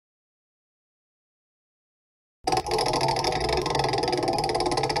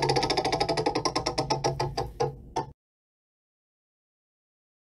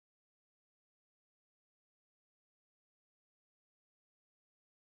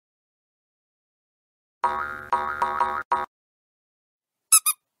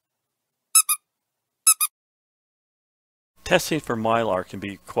Testing for Mylar can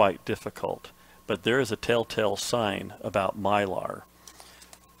be quite difficult, but there is a telltale sign about Mylar.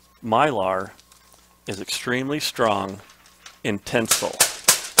 Mylar is extremely strong in tensile.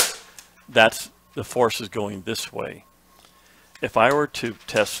 That's the forces going this way. If I were to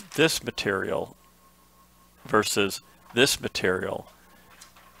test this material versus this material,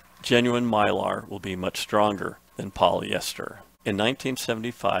 genuine Mylar will be much stronger than polyester. In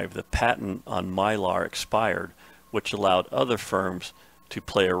 1975, the patent on Mylar expired, which allowed other firms to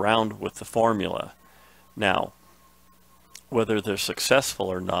play around with the formula. Now, whether they're successful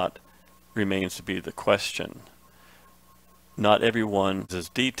or not remains to be the question. Not everyone is as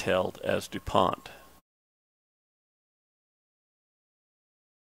detailed as DuPont.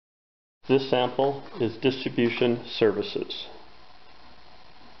 This sample is distribution services.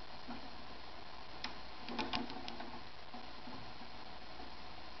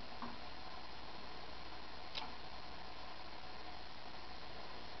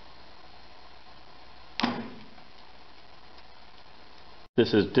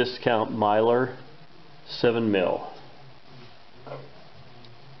 This is discount Mylar 7 mil.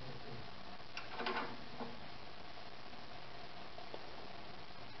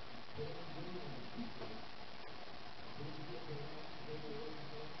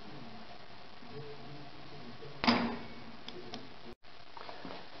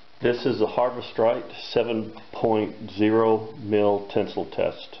 This is a Harvest Right 7.0 mil tensile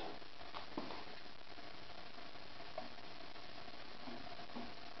test.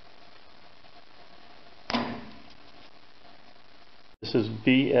 This is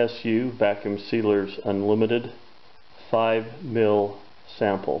VSU Vacuum Sealers Unlimited 5 mil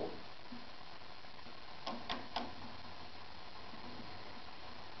sample.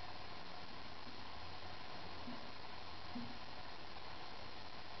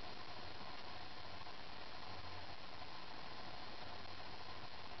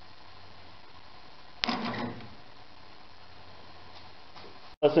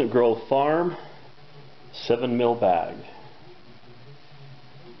 Pleasant Grove Farm 7 mil bag.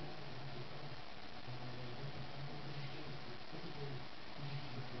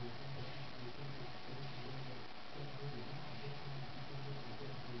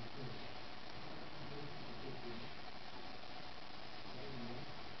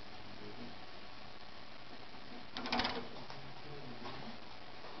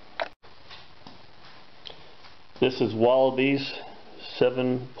 This is Wallabies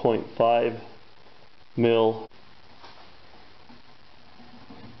 7.5 mil.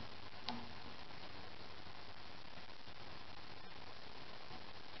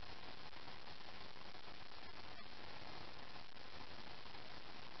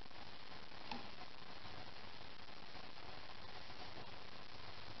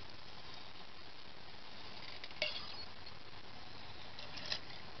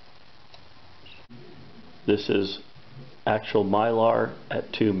 This is actual Mylar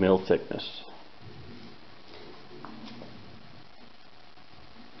at 2 mil thickness.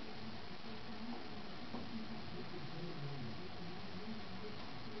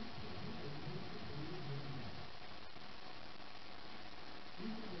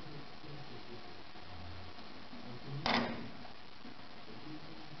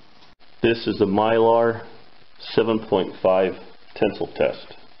 This is a Mylar 7.5 tensile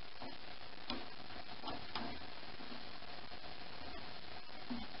test.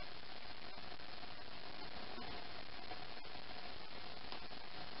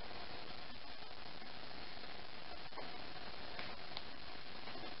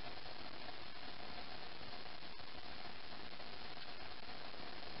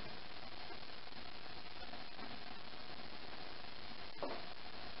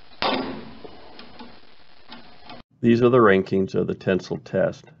 These are the rankings of the tensile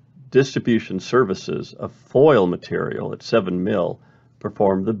test. Distribution services of foil material at 7 mil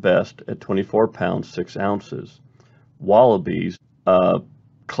performed the best at 24 pounds 6 ounces. Wallabies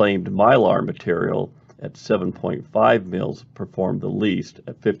claimed Mylar material at 7.5 mils performed the least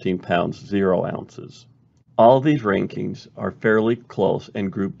at 15 pounds 0 ounces. All of these rankings are fairly close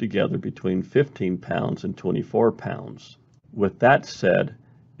and grouped together between 15 pounds and 24 pounds. With that said,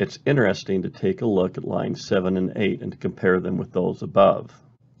 it's interesting to take a look at lines 7 and 8 and to compare them with those above.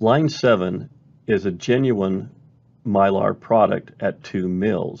 Line 7 is a genuine Mylar product at 2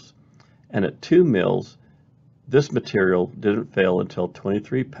 mils. And at 2 mils, this material didn't fail until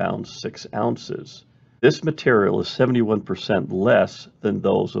 23 pounds 6 ounces. This material is 71% less than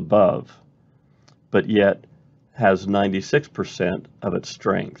those above, but yet has 96% of its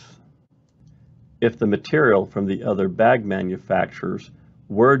strength. If the material from the other bag manufacturers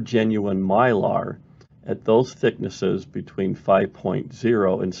were genuine Mylar at those thicknesses between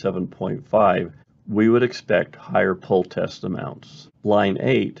 5.0 and 7.5, we would expect higher pull test amounts. Line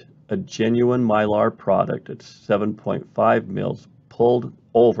 8, a genuine Mylar product at 7.5 mils pulled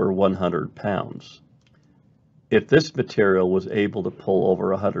over 100 pounds. If this material was able to pull over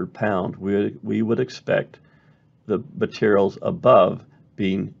 100 pounds, we would expect the materials above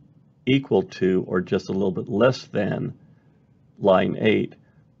being equal to or just a little bit less than line 8.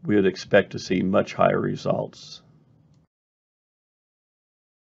 We would expect to see much higher results.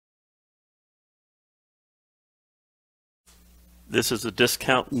 This is a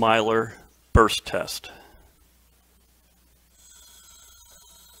discount Mylar burst test.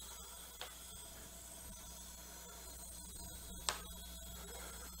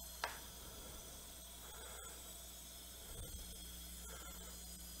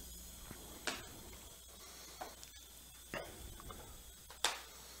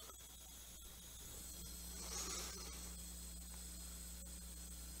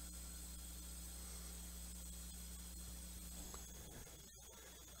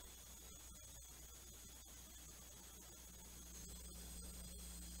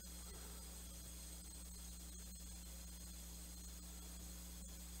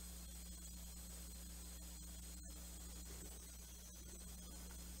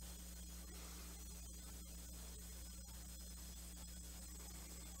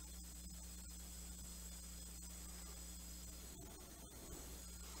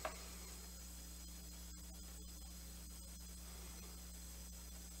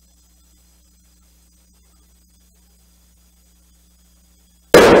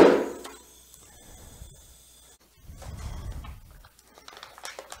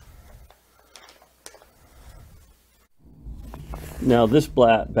 Now this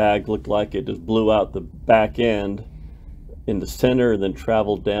black bag looked like it just blew out the back end in the center and then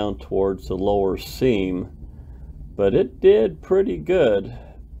traveled down towards the lower seam, but it did pretty good,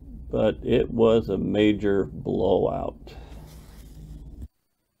 but it was a major blowout.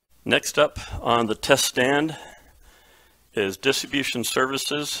 Next up on the test stand is distribution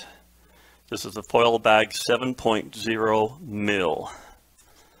services. This is a foil bag 7.0 mil.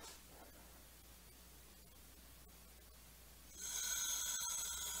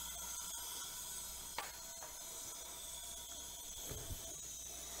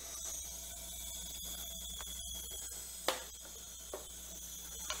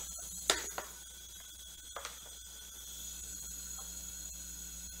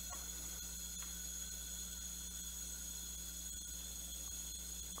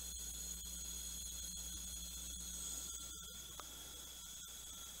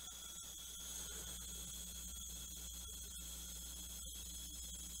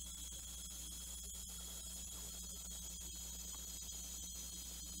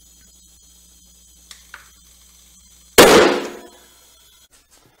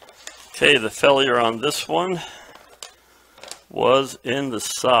 Okay, the failure on this one was in the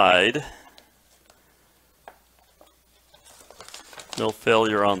side. No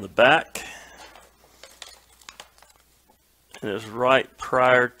failure on the back. And it was right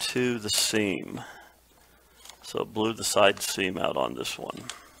prior to the seam. So it blew the side seam out on this one.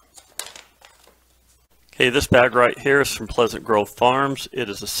 Okay, this bag right here is from Pleasant Grove Farms. It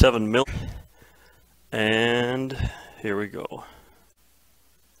is a 7 mil. And here we go.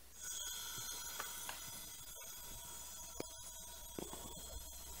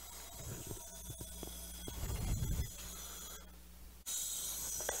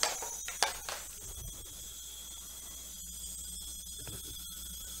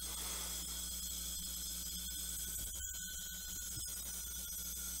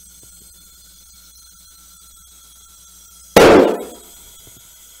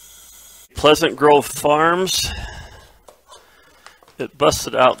 Pleasant Grove Farms, it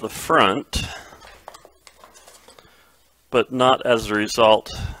busted out the front, but not as a result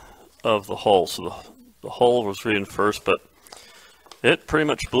of the hole. So the hole was reinforced, but it pretty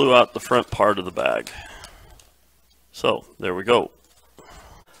much blew out the front part of the bag. So there we go.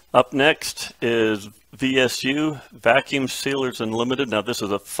 Up next is VSU, Vacuum Sealers Unlimited. Now this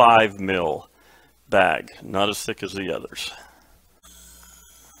is a 5 mil bag, not as thick as the others.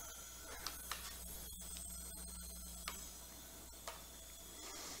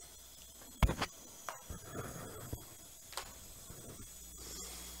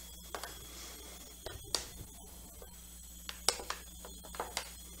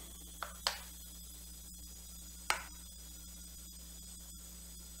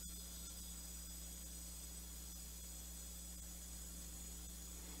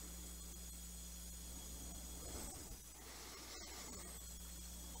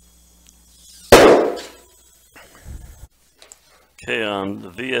 Okay, on the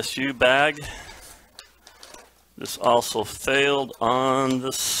VSU bag, this also failed on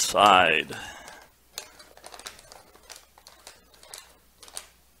the side.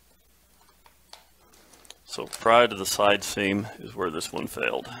 So prior to the side seam is where this one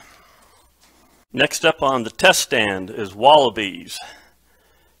failed. Next up on the test stand is Wallabies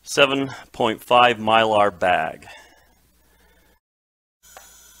 7.5 Mylar bag.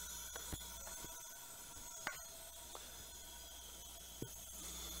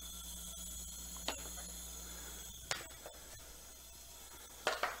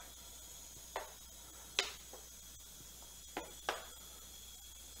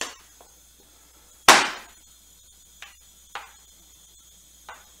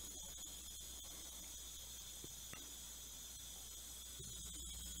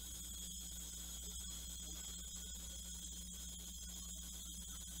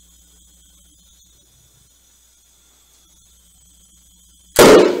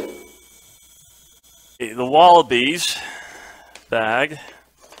 The Wallabies bag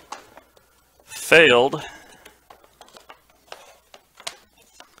failed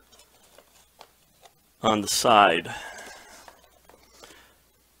on the side.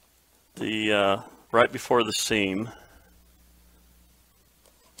 The right before the seam.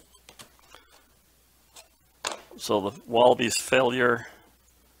 So the Wallabies failure,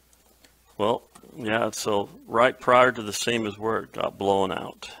 well, yeah, so right prior to the seam is where it got blown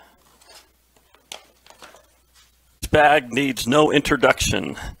out. Bag needs no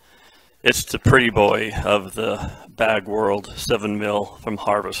introduction. It's the pretty boy of the bag world, 7 mil from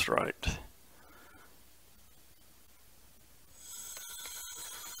Harvest Right.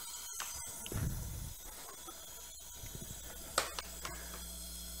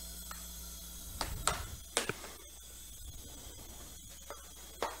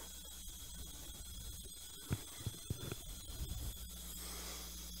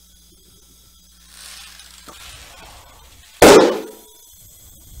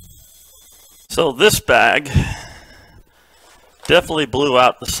 So this bag definitely blew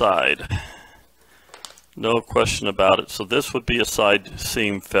out the side. No question about it. So this would be a side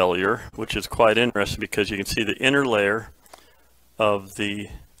seam failure, which is quite interesting because you can see the inner layer of the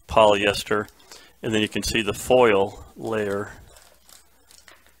polyester, and then you can see the foil layer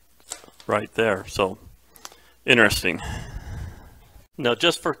right there. So interesting. Now,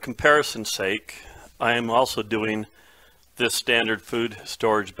 just for comparison's sake, I am also doing this standard food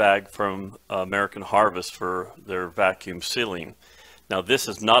storage bag from American Harvest for their vacuum sealing. Now, this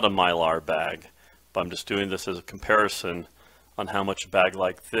is not a Mylar bag, but I'm just doing this as a comparison on how much a bag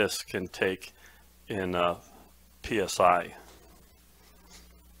like this can take in PSI.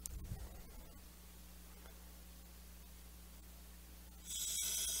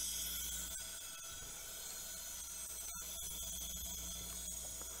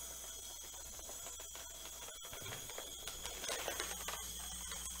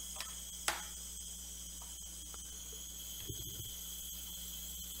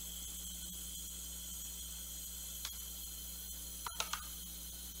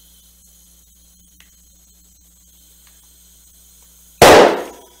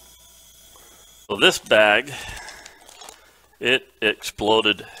 So this bag, it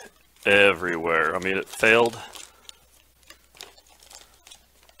exploded everywhere. I mean, it failed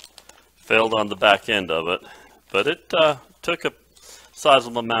on the back end of it, but it took a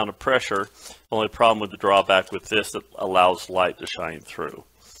sizable amount of pressure. Only problem with the drawback with this, it allows light to shine through.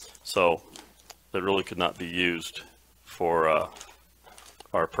 So it really could not be used for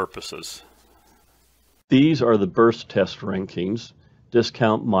our purposes. These are the burst test rankings.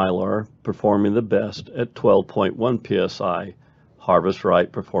 Discount Mylar performing the best at 12.1 psi, Harvest Right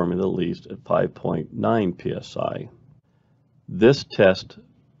performing the least at 5.9 psi. This test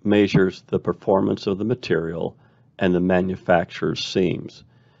measures the performance of the material and the manufacturer's seams.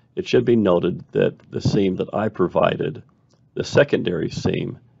 It should be noted that the seam that I provided, the secondary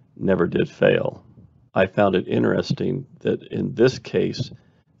seam, never did fail. I found it interesting that in this case,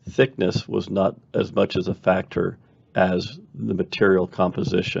 thickness was not as much as a factor as the material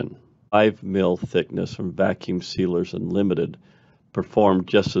composition. 5 mil thickness from Vacuum Sealers Unlimited performed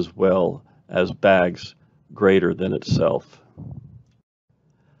just as well as bags greater than itself.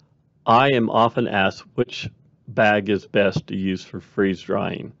 I am often asked which bag is best to use for freeze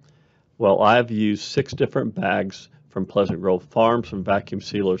drying. Well, I've used 6 different bags from Pleasant Grove Farms, from Vacuum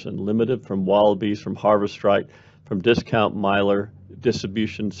Sealers Unlimited, from Wallabies, from Harvest Right, from Discount Mylar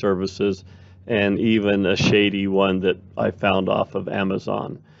Distribution Services, and even a shady one that I found off of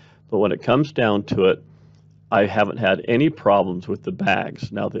Amazon. But when it comes down to it, I haven't had any problems with the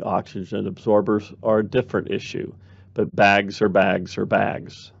bags. Now, the oxygen absorbers are a different issue, but bags are bags are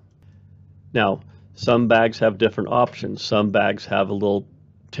bags. Now, some bags have different options. Some bags have a little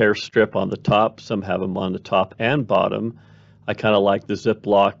tear strip on the top. Some have them on the top and bottom. I kind of like the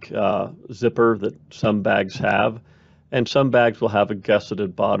Ziploc zipper that some bags have. And some bags will have a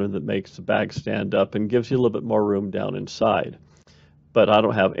gusseted bottom that makes the bag stand up and gives you a little bit more room down inside. But I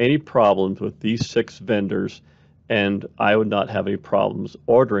don't have any problems with these 6 vendors, and I would not have any problems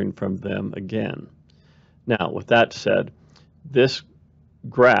ordering from them again. Now, with that said, this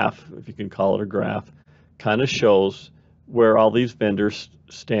graph, if you can call it a graph, kind of shows where all these vendors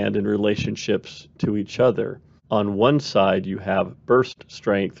stand in relationships to each other. On one side, you have burst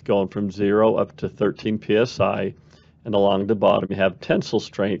strength going from 0 up to 13 psi, and along the bottom, you have tensile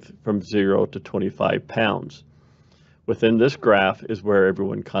strength from 0 to 25 pounds. Within this graph is where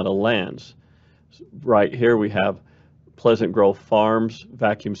everyone kind of lands. Right here, we have Pleasant Grove Farms,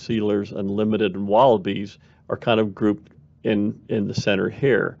 Vacuum Sealers, Unlimited, and Wallabies are kind of grouped in the center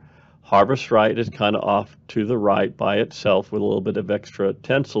here. Harvest Right is kind of off to the right by itself with a little bit of extra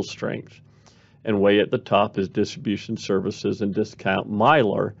tensile strength. And way at the top is Distribution Services and Discount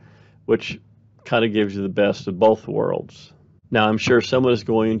Mylar, which kind of gives you the best of both worlds. Now, I'm sure someone is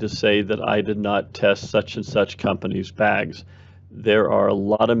going to say that I did not test such and such company's bags. There are a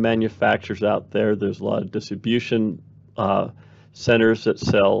lot of manufacturers out there. There's a lot of distribution centers that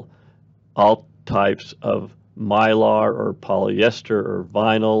sell all types of Mylar or polyester or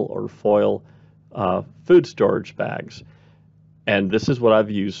vinyl or foil food storage bags. And this is what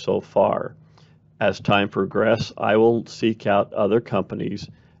I've used so far. As time progresses, I will seek out other companies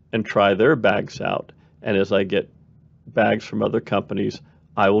and try their bags out. And as I get bags from other companies,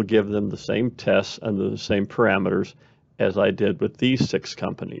 I will give them the same tests under the same parameters as I did with these 6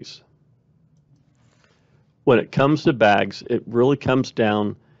 companies. When it comes to bags, it really comes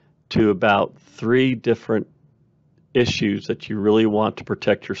down to about 3 different issues that you really want to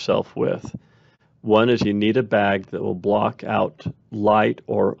protect yourself with. One is you need a bag that will block out light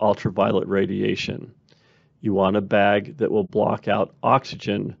or ultraviolet radiation. You want a bag that will block out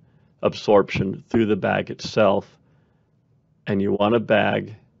oxygen absorption through the bag itself. And you want a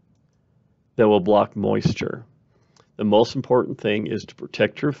bag that will block moisture. The most important thing is to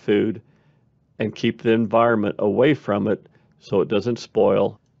protect your food and keep the environment away from it so it doesn't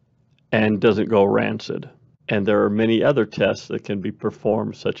spoil and doesn't go rancid. And there are many other tests that can be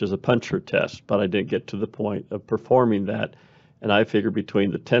performed, such as a puncture test, but I didn't get to the point of performing that. And I figure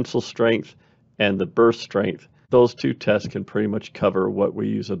between the tensile strength and the burst strength, those 2 tests can pretty much cover what we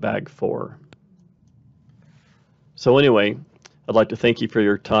use a bag for. So anyway, I'd like to thank you for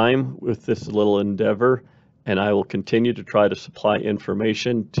your time with this little endeavor, and I will continue to try to supply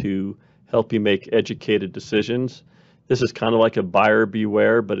information to help you make educated decisions. This is kind of like a buyer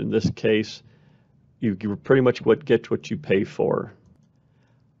beware, but in this case, you pretty much get what you pay for.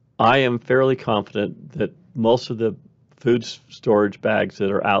 I am fairly confident that most of the food storage bags that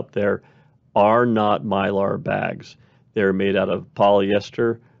are out there are not Mylar bags. They're made out of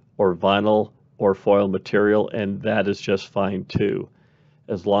polyester or vinyl or foil material, and that is just fine too.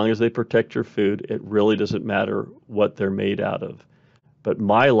 As long as they protect your food, it really doesn't matter what they're made out of. But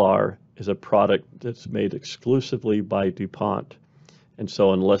Mylar is a product that's made exclusively by DuPont. And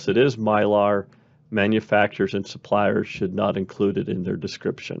so unless it is Mylar, manufacturers and suppliers should not include it in their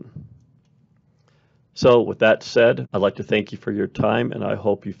description. So with that said, I'd like to thank you for your time, and I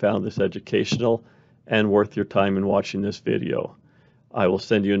hope you found this educational and worth your time in watching this video. I will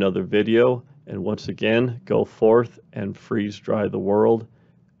send you another video, and once again, go forth and freeze dry the world,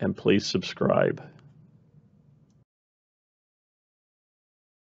 and please subscribe.